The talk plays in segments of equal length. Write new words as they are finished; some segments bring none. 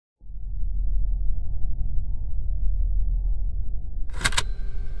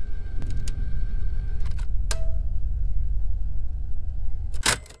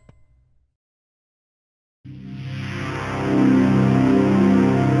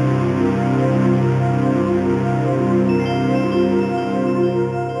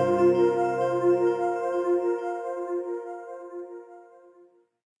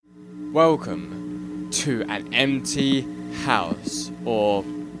Welcome to an empty house or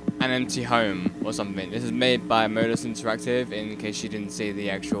an empty home or something. This is made by Modus Interactive in case you didn't see the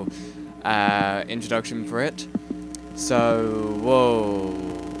actual introduction for it. So, whoa.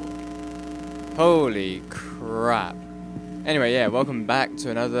 Holy crap. Anyway, yeah, welcome back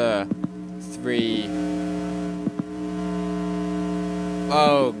to another 3...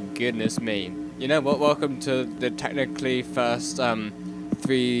 Oh, goodness me. You know what? Welcome to the technically first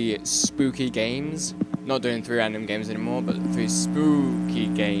 3 spooky games. Not doing 3 random games anymore, but 3 spooky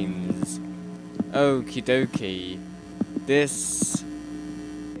games. Okie dokie. This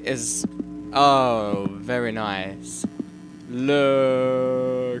is... Oh, very nice.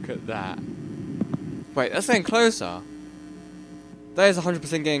 Look at that. Wait, that's getting closer. That is 100%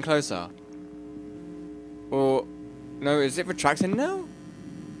 getting closer. Or... No, is it retracting now?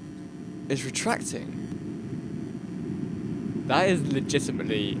 It's retracting. That is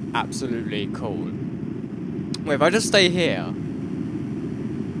legitimately, absolutely cool. Wait, if I just stay here...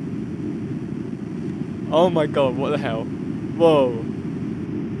 Oh my god, what the hell? Whoa.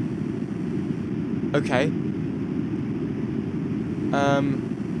 Okay.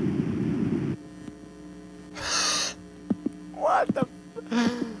 What the...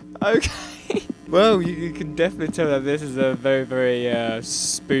 Okay. Well, you can definitely tell that this is a very, very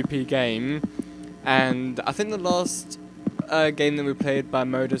spoopy game. And I think the last game that we played by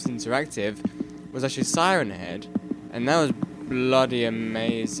Modus Interactive was actually Siren Head. And that was bloody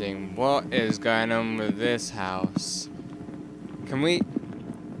amazing. What is going on with this house? Can we...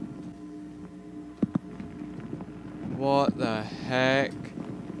 What the heck?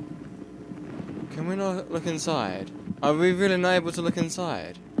 Can we not look inside? Are we really not able to look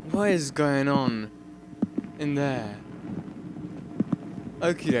inside? What is going on in there?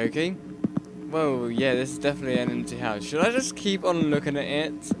 Okie dokie. Whoa, yeah, this is definitely an empty house. Should I just keep on looking at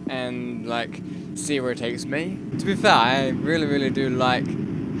it and, like, see where it takes me? To be fair, I really, really do like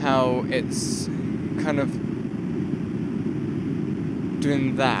how it's kind of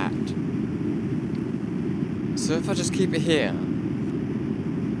doing that. So if I just keep it here,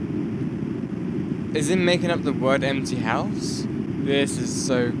 is it making up the word empty house? This is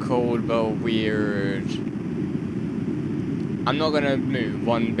so cold but weird. I'm not gonna move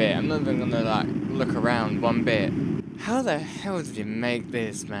one bit. I'm not even gonna like look around one bit. How the hell did you make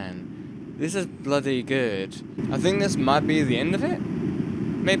this, man? This is bloody good. I think this might be the end of it.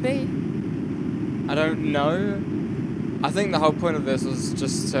 Maybe? I don't know. I think the whole point of this was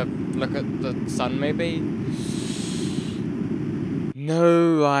just to look at the sun, maybe?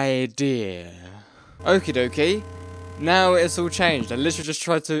 No idea. Okie dokie. Now it's all changed. I literally just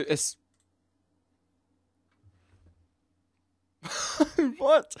tried to...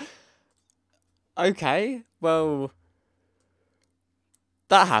 What? Okay, well...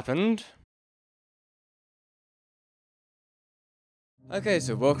 That happened. Okay,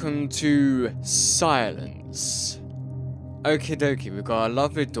 so welcome to Silence. Okie dokie, we've got a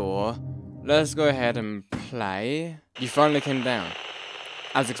lovely door. Let's go ahead and play. You finally came down.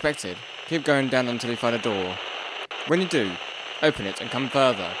 As expected. Keep going down until you find a door. When you do, open it and come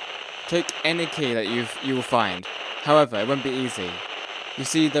further. Take any key that you will find. However, it won't be easy. You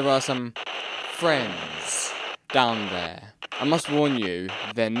see, there are some friends down there. I must warn you,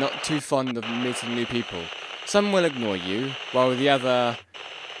 they're not too fond of meeting new people. Some will ignore you, while the other...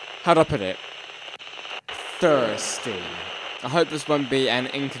 How do I put it? Thirsty. I hope this won't be an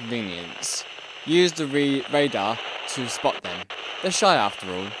inconvenience. Use the radar to spot them. They're shy after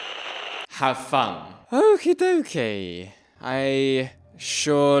all. Have fun. Okie dokie. I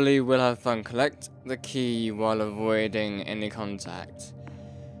surely will have fun. Collect the key while avoiding any contact.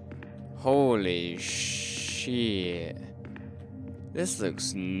 Holy shit. This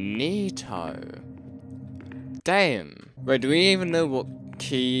looks neato. Damn. Wait, do we even know what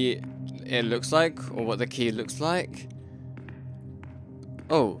key it looks like? Or what the key looks like?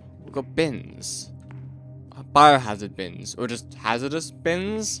 Oh, we've got bins. Biohazard bins. Or just hazardous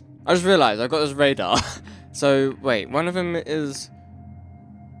bins? I just realised I got this radar. So, wait, one of them is...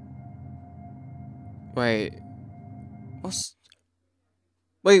 Wait. What's...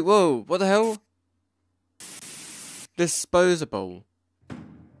 Wait, whoa, what the hell? Disposable.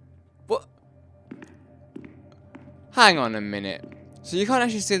 What? Hang on a minute. So you can't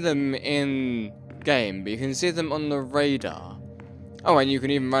actually see them in game, but you can see them on the radar. Oh, and you can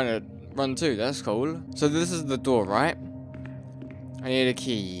even run too, that's cool. So this is the door, right? I need a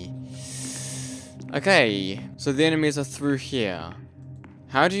key. Okay, so the enemies are through here.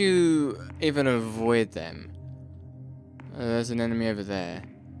 How do you even avoid them? There's an enemy over there.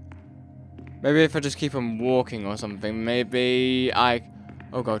 Maybe if I just keep on walking or something, maybe I...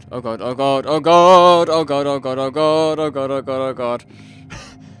 Oh god, oh god, oh god, oh god, oh god, oh god, oh god, oh god, oh god, oh god.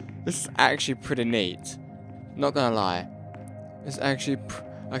 This is actually pretty neat. Not gonna lie. It's actually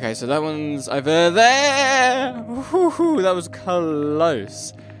okay, so that one's over there! Woohoo, that was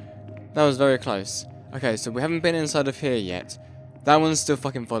close. That was very close. Okay, so we haven't been inside of here yet. That one's still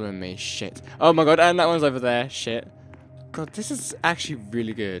fucking following me. Shit. Oh my god, and that one's over there. Shit. God, this is actually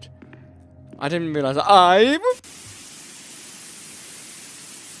really good. I didn't realize that I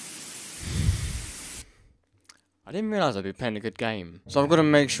didn't realize I'd be playing a good game. So I've got to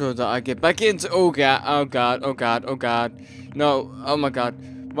make sure that I get back into. Oh god, oh god, oh god, oh god. No, oh my god.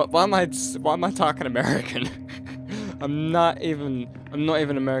 Why am I talking American? I'm not even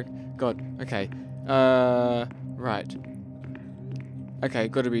American. God, okay. Right. Okay,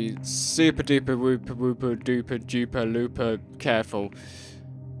 gotta be super duper whooper whooper duper duper looper careful.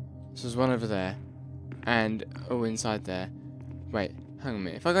 So there's one over there. And, oh, inside there. Wait, hang on a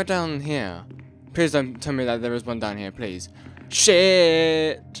minute. If I go down here. Please don't tell me that there is one down here, please.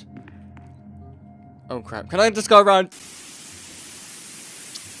 Shit! Oh crap. Can I just go around?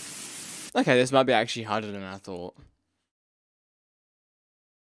 Okay, this might be actually harder than I thought.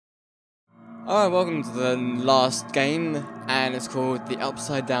 Alright, welcome to the last game, and it's called The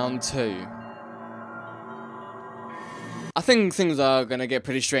Upside Down 2. I think things are gonna get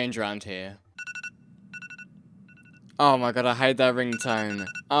pretty strange around here. Oh my god, I hate that ringtone.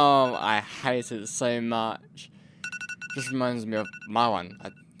 Oh, I hate it so much. Just reminds me of my one,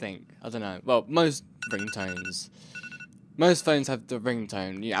 I think. I don't know. Well, most ringtones. Most phones have the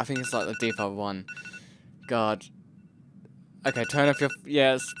ringtone. Yeah, I think it's like the default one. God. Okay, turn off your...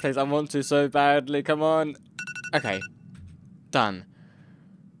 Yes, please, I want to so badly. Come on. Okay. Done.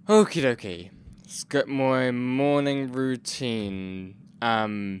 Okie dokie. Let's get my morning routine.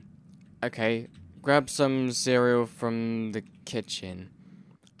 Okay. Grab some cereal from the kitchen.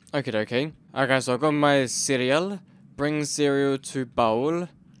 Okie dokie. Okay, so I got my cereal. Bring cereal to bowl.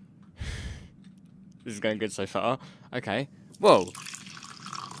 This is going good so far. Okay. Whoa.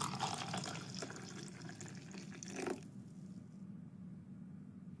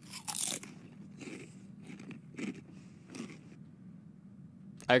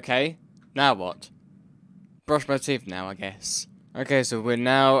 Okay. Now what? Brush my teeth now, I guess. Okay, so we're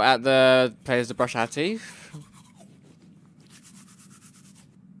now at the place to brush our teeth.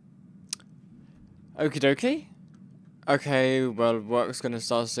 Okie dokie. Okay, well, work's gonna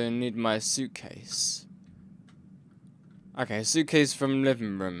start soon. Need my suitcase. Okay, suitcase from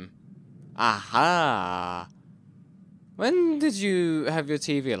living room. Aha! When did you have your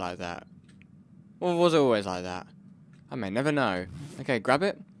TV like that? Or was it always like that? I may never know. Okay, grab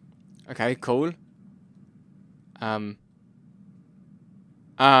it. Okay, cool. Oh,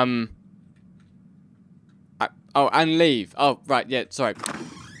 and leave. Oh, right, yeah, sorry.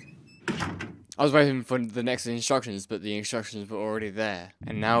 I was waiting for the next instructions, but the instructions were already there.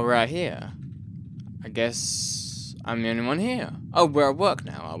 And now we're out here. I guess I'm the only one here. Oh, we're at work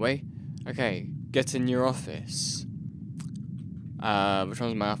now, are we? Okay, get in your office. Which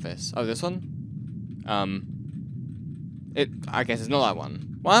one's my office? Oh, this one? I guess it's not that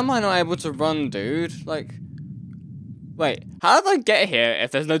one. Why am I not able to run, dude? Like, wait, how did I get here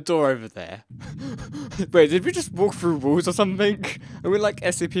if there's no door over there? Wait, did we just walk through walls or something? Are we like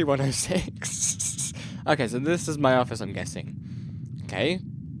SCP-106? Okay, so this is my office, I'm guessing. Okay,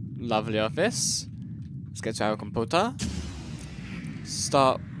 lovely office. Let's get to our computer.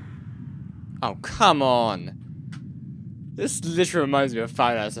 Start. Oh, come on. This literally reminds me of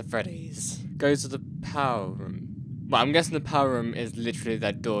Five Nights at Freddy's. Go to the power room. Well, I'm guessing the power room is literally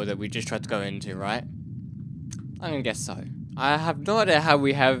that door that we just tried to go into, right? I'm gonna guess so. I have no idea how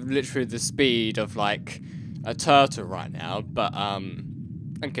we have literally the speed of, like, a turtle right now, but,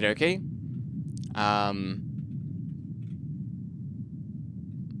 okie dokie.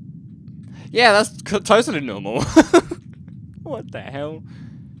 Yeah, that's totally normal. What the hell?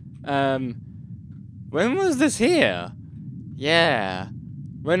 When was this here? Yeah.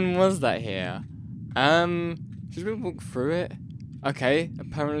 When was that here? Should we walk through it? Okay,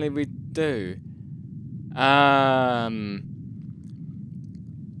 apparently we do. That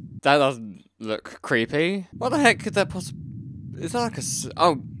doesn't look creepy. What the heck could that possibly... Is that like a...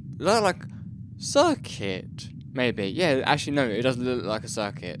 Oh, is that like... Circuit? Maybe. Yeah, actually, no, it doesn't look like a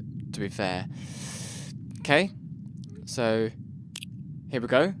circuit, to be fair. Okay. So, here we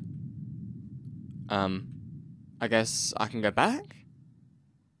go. I guess I can go back?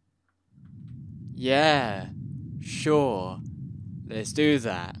 Yeah. Sure. Let's do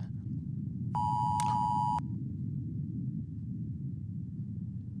that.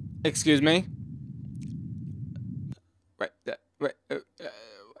 Excuse me? Wait,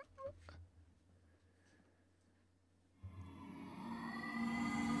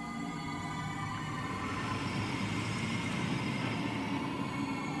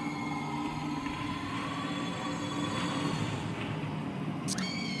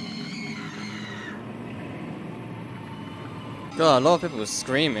 God, a lot of people were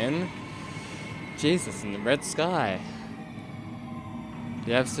screaming. Jesus, in the red sky.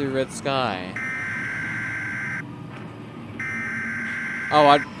 The absolute red sky. Oh,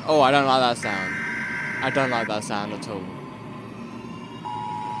 I don't like that sound. I don't like that sound at all.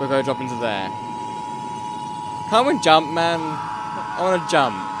 We're gonna drop into there. Can't we jump, man? I wanna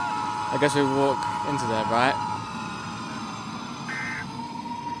jump. I guess we walk into there, right?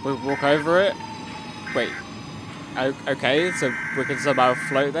 We walk over it? Wait. Okay, so we can somehow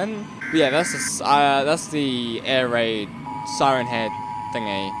float then? But yeah, that's the air raid siren head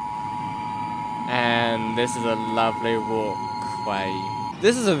thingy. And this is a lovely walkway.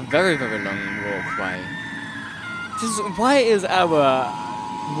 This is a very, very long walkway. Why is our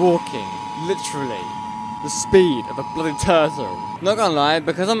walking literally the speed of a bloody turtle? Not gonna lie,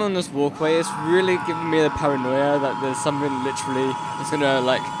 because I'm on this walkway, it's really giving me the paranoia that there's something literally that's gonna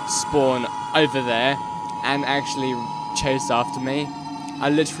like spawn over there and actually chase after me.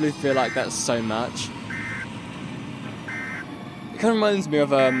 I literally feel like that so much. It kind of reminds me of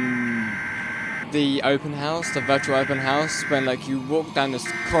the open house, the virtual open house, when like you walk down this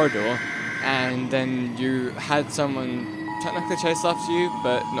corridor and then you had someone technically chase after you,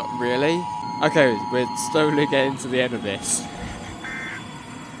 but not really. Okay, we're slowly getting to the end of this.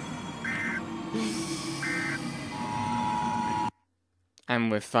 And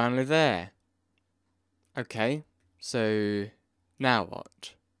we're finally there. Okay, so now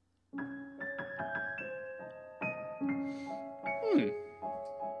what?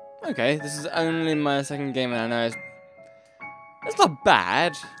 Okay, this is only my second game and I know it's not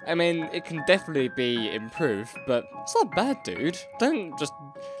bad. I mean, it can definitely be improved, but it's not bad, dude. Don't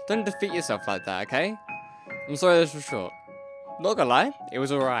defeat yourself like that, okay? I'm sorry this was short. Not gonna lie, it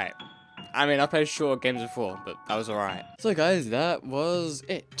was alright. I mean, I played short games before, but that was alright. So guys, that was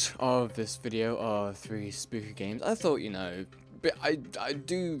it of this video of 3 spooky games. I thought, you know, but I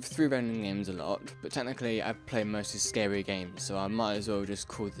do 3 random games a lot, but technically I play mostly scary games, so I might as well just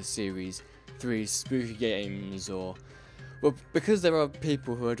call the series 3 spooky games, or... Well, because there are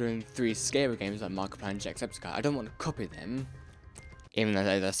people who are doing 3 scary games like Markiplier and Jacksepticeye, I don't want to copy them. Even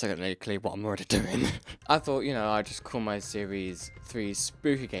though that's technically what I'm already doing. I thought, you know, I'd just call my series 3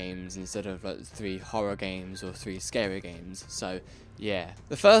 spooky games instead of like 3 horror games or 3 scary games. So, yeah.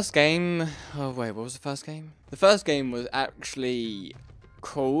 The first game... Oh, wait, what was the first game? The first game was actually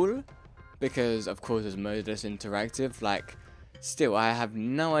cool because, of course, it's modus interactive. Like, still, I have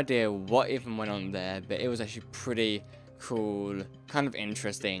no idea what even went on there, but it was actually pretty cool, kind of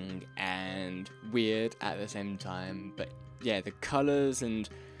interesting and weird at the same time. But yeah, the colors and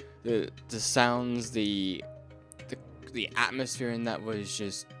the sounds, the atmosphere in that was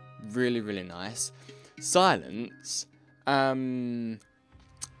just really, really nice. Silence, that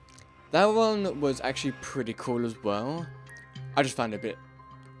one was actually pretty cool as well. I just found it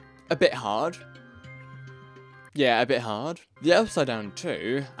a bit hard. Yeah, a bit hard. The Upside Down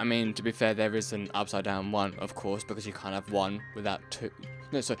 2, I mean, to be fair, there is an Upside Down 1, of course, because you can't have 1 without 2.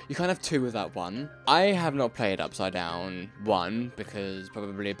 No, sorry, you can't have 2 without 1. I have not played Upside Down 1,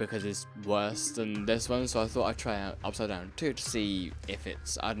 probably because it's worse than this one, so I thought I'd try out Upside Down 2 to see if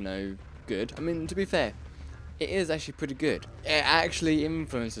it's, I don't know, good. I mean, to be fair, it is actually pretty good. It actually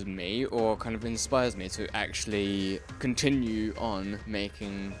influences me, or kind of inspires me to actually continue on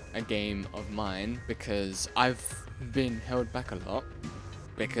making a game of mine, because I've been held back a lot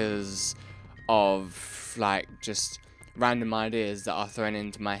because of like just random ideas that are thrown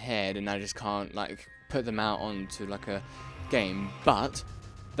into my head and I just can't like put them out onto like a game. But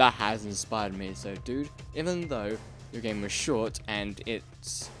that has inspired me. So dude, even though your game was short and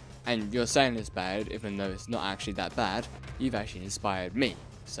you're saying it's bad, even though it's not actually that bad, you've actually inspired me,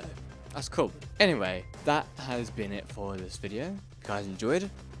 so that's cool. Anyway, that has been it for this video. If you guys enjoyed,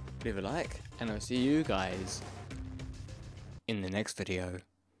 leave a like, and I'll see you guys in the next video.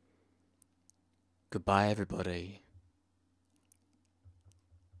 Goodbye, everybody.